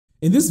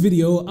In this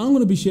video, I'm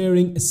going to be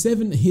sharing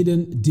 7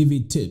 hidden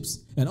Divi tips.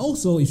 And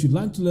also, if you'd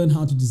like to learn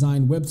how to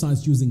design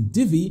websites using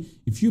Divi,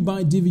 if you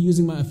buy Divi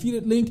using my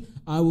affiliate link,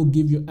 I will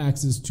give you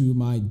access to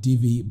my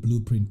Divi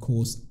Blueprint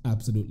course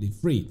absolutely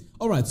free.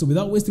 Alright, so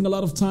without wasting a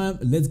lot of time,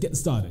 let's get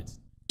started.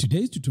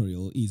 Today's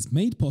tutorial is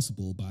made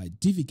possible by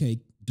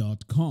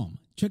divicake.com.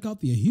 Check out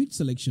their huge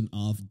selection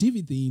of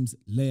Divi themes,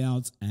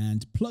 layouts,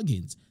 and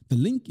plugins. The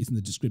link is in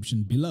the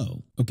description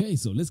below. Okay,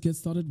 so let's get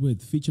started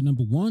with feature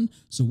number 1.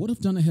 So what I've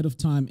done ahead of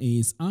time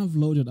is I've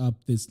loaded up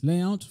this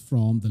layout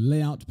from the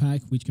layout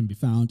pack, which can be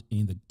found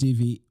in the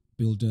Divi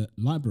Builder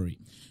library.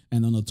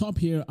 And on the top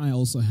here, I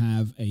also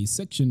have a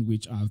section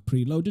which I've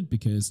preloaded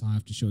because I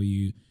have to show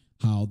you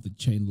how the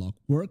chain lock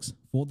works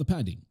for the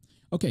padding.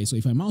 Okay, so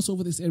if I mouse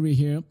over this area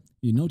here,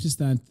 you notice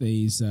that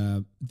there's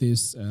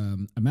this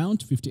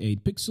amount,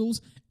 58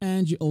 pixels,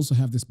 and you also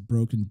have this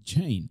broken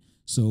chain.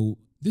 So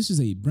this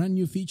is a brand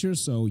new feature,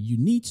 so you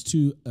need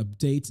to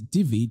update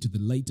Divi to the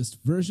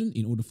latest version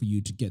in order for you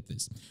to get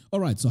this.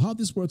 All right, so how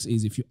this works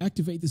is if you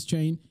activate this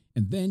chain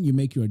and then you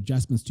make your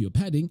adjustments to your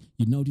padding,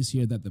 you notice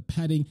here that the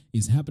padding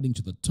is happening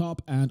to the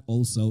top and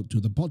also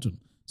to the bottom.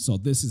 So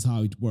this is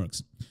how it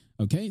works.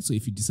 Okay, so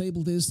if you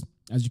disable this,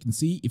 as you can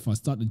see, if I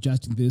start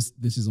adjusting this,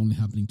 this is only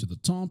happening to the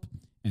top.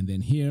 And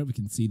then here we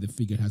can see the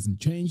figure hasn't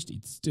changed.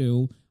 It's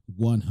still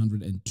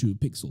 102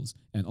 pixels.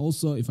 And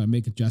also if I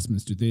make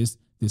adjustments to this,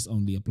 this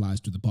only applies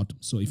to the bottom.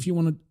 So if you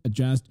want to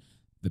adjust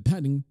the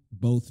padding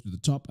both to the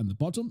top and the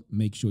bottom,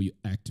 make sure you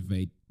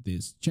activate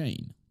this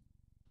chain.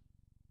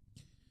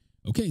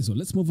 Okay, so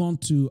let's move on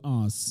to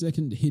our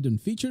second hidden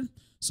feature.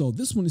 So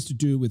this one is to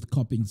do with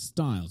copying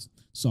styles.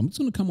 So I'm just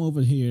going to come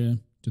over here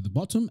to the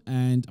bottom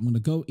and I'm going to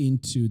go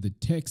into the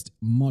text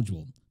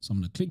module. So I'm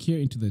going to click here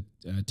into the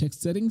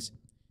text settings.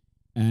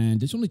 And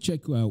just want to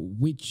check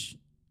which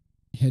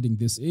heading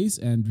this is.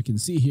 And we can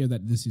see here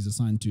that this is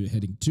assigned to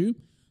heading 2.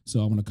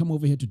 So I'm going to come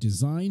over here to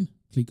design,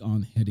 click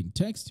on heading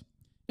text,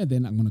 and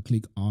then I'm going to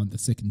click on the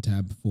second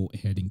tab for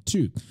heading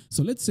 2.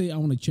 So let's say I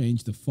want to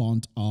change the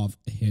font of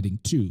heading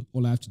 2.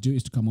 All I have to do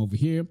is to come over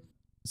here,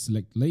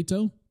 select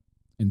Lato,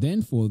 and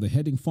then for the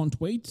heading font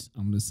weight,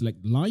 I'm going to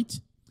select light.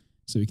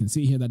 So you can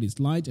see here that it's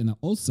light, and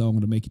also I'm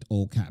going to make it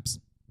all caps,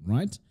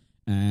 right?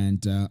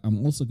 And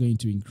I'm also going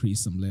to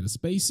increase some letter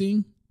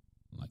spacing,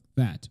 like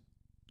that,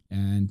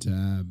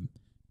 and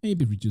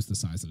maybe reduce the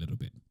size a little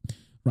bit.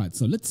 Right,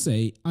 so let's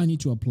say I need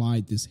to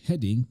apply this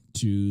heading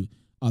to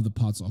other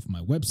parts of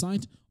my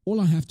website. All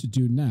I have to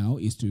do now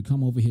is to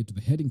come over here to the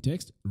heading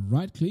text,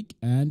 right click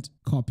and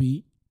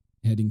copy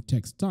heading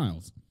text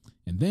styles.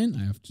 And then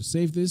I have to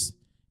save this.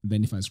 And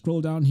then if I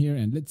scroll down here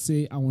and let's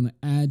say I want to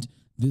add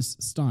this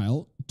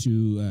style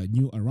to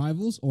new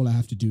arrivals, all I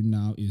have to do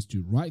now is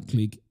to right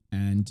click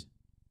and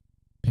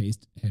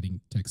paste heading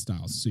text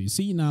styles. So you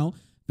see now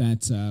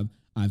that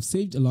I've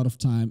saved a lot of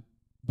time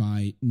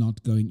by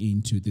not going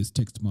into this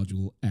text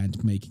module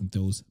and making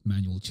those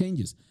manual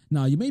changes.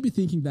 Now, you may be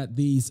thinking that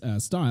these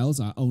styles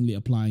are only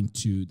applying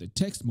to the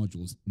text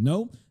modules.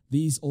 No,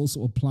 these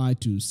also apply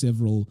to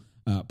several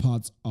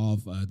parts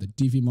of the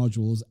Divi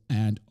modules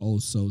and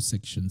also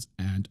sections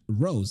and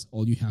rows.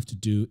 All you have to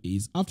do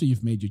is after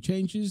you've made your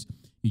changes,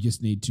 you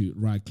just need to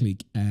right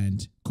click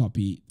and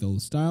copy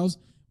those styles,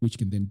 which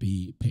can then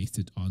be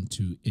pasted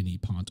onto any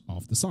part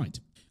of the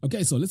site.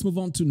 Okay, so let's move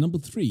on to number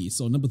 3.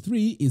 So number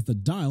 3 is the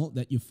dial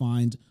that you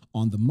find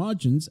on the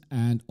margins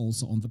and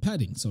also on the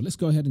padding. So let's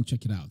go ahead and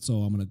check it out. So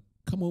I'm going to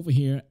come over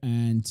here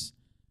and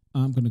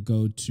I'm going to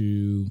go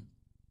to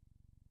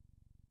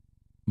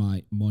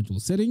my module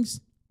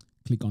settings,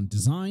 click on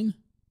design,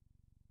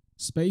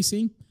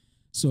 spacing.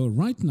 So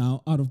right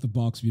now, out of the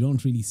box, we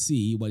don't really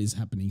see what is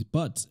happening.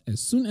 But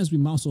as soon as we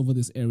mouse over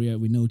this area,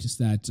 we notice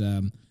that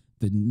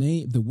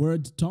the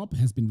word top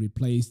has been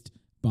replaced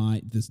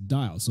by this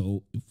dial.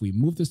 So if we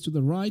move this to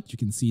the right, you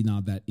can see now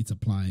that it's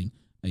applying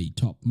a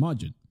top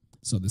margin.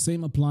 So the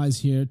same applies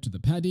here to the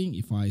padding.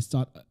 If I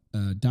start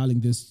dialing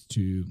this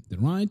to the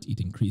right, it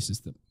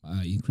increases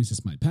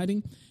my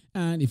padding.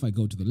 And if I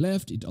go to the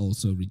left, it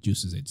also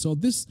reduces it. So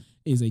this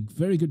is a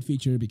very good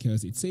feature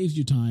because it saves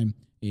you time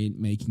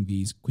in making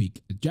these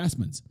quick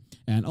adjustments.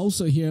 And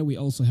also here, we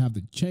also have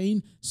the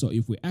chain. So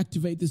if we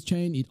activate this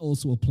chain, it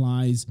also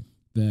applies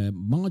the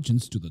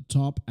margins to the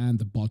top and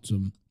the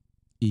bottom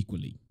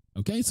equally.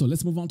 Okay, so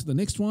let's move on to the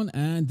next one.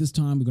 And this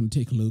time we're going to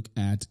take a look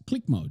at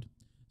click mode.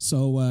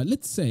 So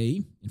let's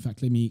say, in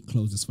fact, let me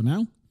close this for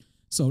now.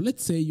 So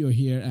let's say you're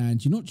here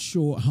and you're not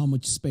sure how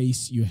much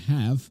space you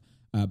have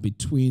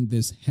between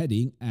this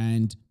heading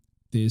and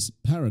this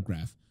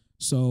paragraph.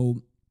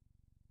 So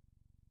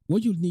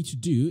what you'll need to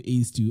do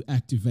is to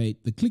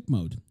activate the click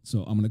mode.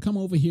 So I'm going to come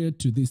over here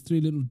to these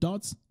 3 little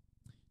dots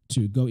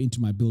to go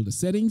into my builder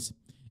settings.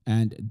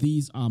 And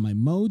these are my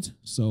modes.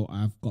 So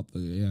I've got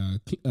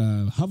the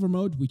hover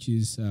mode, which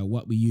is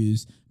what we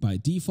use by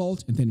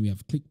default. And then we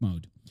have click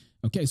mode.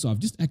 Okay, so I've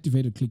just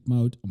activated click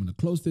mode. I'm going to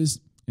close this.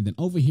 And then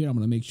over here, I'm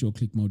going to make sure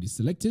click mode is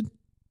selected.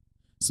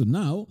 So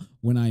now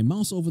when I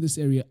mouse over this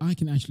area, I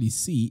can actually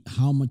see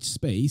how much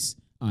space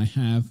I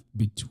have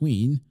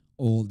between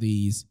all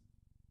these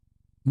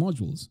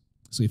modules.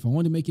 So if I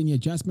want to make any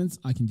adjustments,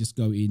 I can just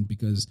go in,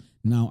 because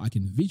now I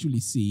can visually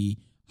see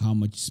how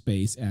much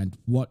space and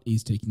what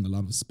is taking a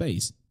lot of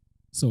space.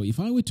 So if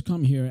I were to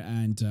come here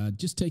and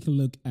just take a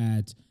look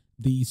at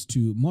these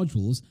two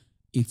modules,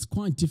 it's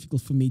quite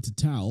difficult for me to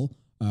tell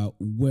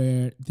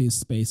where this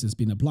space has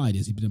been applied.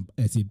 Has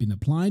it been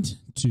applied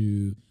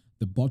to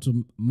the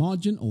bottom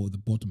margin or the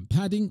bottom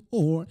padding,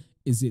 or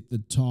is it the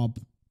top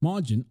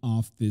margin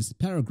of this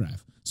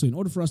paragraph? So in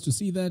order for us to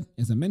see that,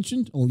 as I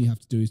mentioned, all you have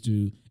to do is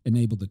to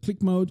enable the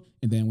click mode,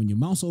 and then when you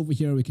mouse over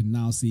here, we can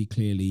now see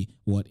clearly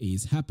what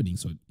is happening.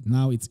 So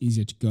now it's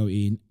easier to go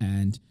in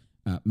and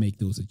make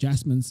those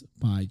adjustments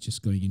by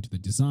just going into the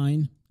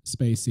design,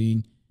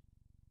 spacing,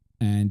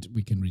 and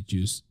we can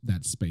reduce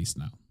that space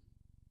now.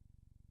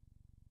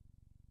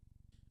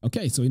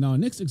 Okay, so in our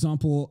next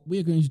example, we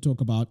are going to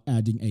talk about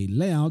adding a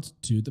layout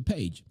to the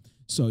page.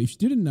 So if you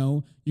didn't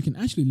know, you can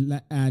actually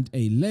add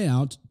a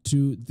layout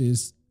to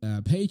this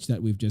page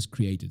that we've just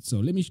created. So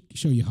let me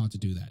show you how to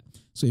do that.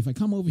 So if I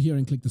come over here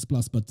and click this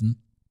plus button,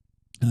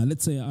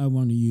 let's say I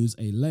want to use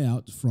a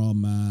layout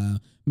from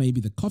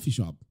maybe the coffee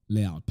shop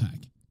layout pack,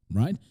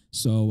 right?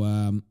 So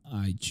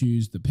I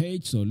choose the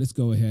page. So let's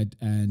go ahead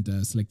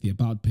and select the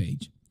about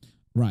page.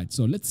 Right,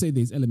 so let's say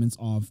there's elements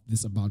of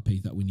this about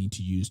page that we need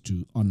to use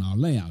on our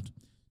layout.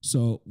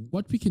 So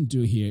what we can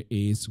do here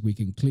is we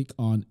can click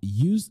on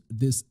use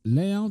this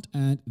layout,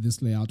 and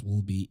this layout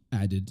will be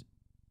added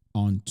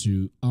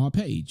onto our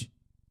page.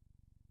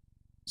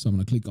 So I'm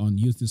going to click on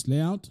use this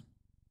layout.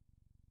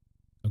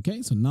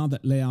 Okay, so now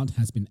that layout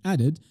has been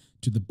added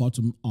to the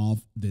bottom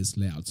of this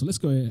layout. So let's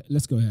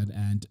go ahead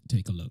and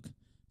take a look.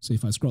 So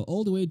if I scroll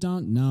all the way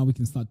down, now we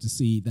can start to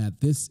see that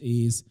this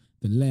is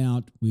the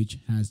layout which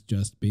has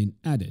just been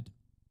added.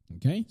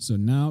 Okay, so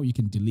now you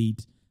can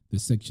delete the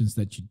sections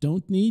that you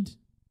don't need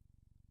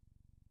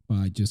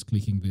by just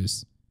clicking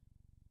this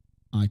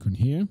icon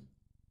here,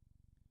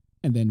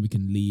 and then we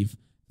can leave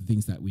the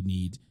things that we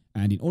need.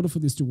 And in order for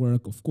this to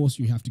work, of course,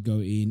 you have to go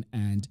in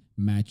and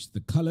match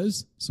the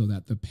colors so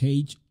that the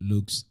page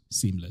looks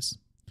seamless.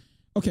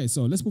 Okay,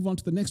 so let's move on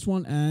to the next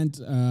one, and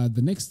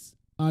the next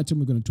item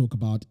we're going to talk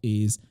about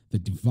is the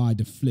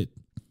divider flip.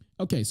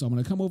 Okay, so I'm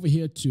going to come over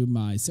here to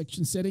my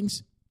section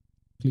settings,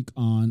 click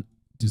on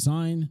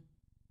design,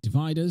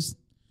 dividers.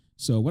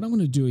 So what I'm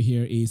going to do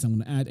here is I'm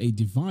going to add a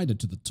divider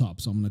to the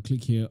top. So I'm going to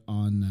click here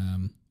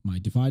on my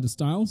divider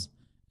styles,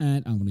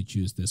 and I'm going to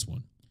choose this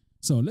one.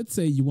 So let's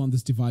say you want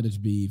this divider to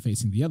be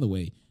facing the other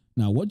way.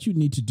 Now what you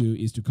need to do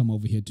is to come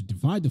over here to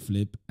divider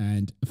flip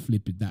and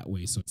flip it that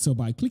way. So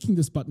by clicking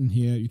this button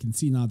here, you can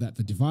see now that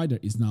the divider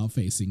is now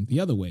facing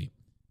the other way.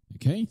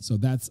 Okay, so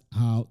that's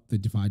how the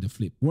divider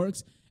flip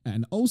works.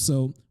 And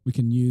also we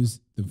can use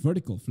the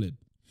vertical flip.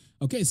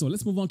 Okay, so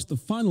let's move on to the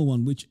final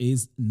one, which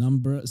is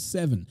number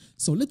 7.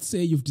 So let's say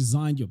you've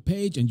designed your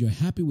page and you're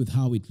happy with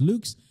how it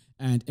looks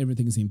and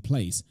everything is in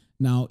place.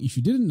 Now, if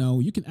you didn't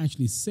know, you can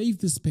actually save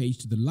this page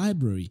to the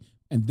library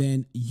and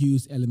then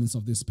use elements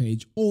of this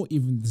page or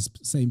even this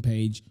same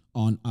page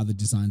on other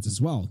designs as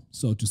well.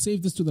 So to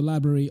save this to the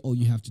library, all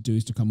you have to do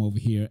is to come over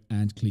here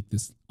and click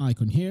this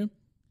icon here,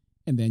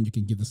 and then you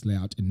can give this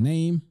layout a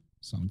name.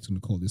 So I'm just going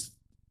to call this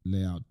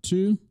layout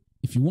 2.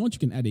 If you want, you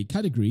can add a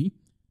category,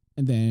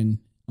 and then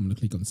I'm going to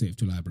click on save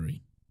to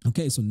library.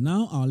 Okay, so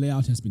now our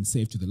layout has been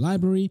saved to the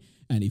library,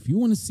 and if you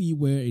want to see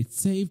where it's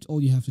saved,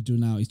 all you have to do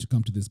now is to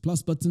come to this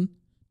plus button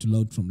to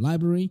load from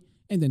library,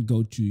 and then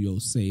go to your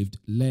saved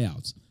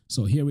layouts.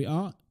 So here we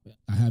are.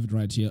 I have it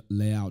right here,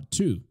 layout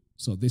 2.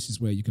 So this is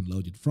where you can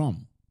load it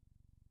from.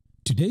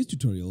 Today's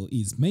tutorial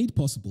is made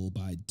possible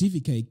by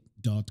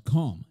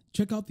divicake.com.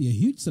 Check out their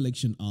huge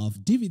selection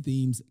of Divi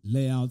themes,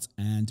 layouts,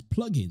 and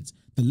plugins.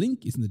 The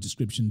link is in the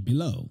description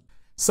below.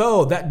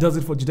 So that does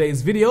it for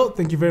today's video.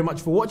 Thank you very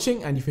much for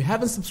watching. And if you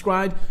haven't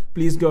subscribed,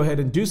 please go ahead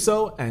and do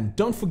so. And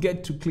don't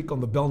forget to click on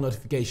the bell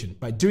notification.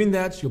 By doing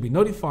that, you'll be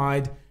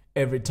notified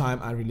every time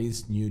I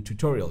release new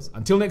tutorials.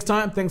 Until next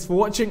time, thanks for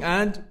watching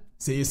and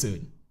see you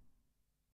soon.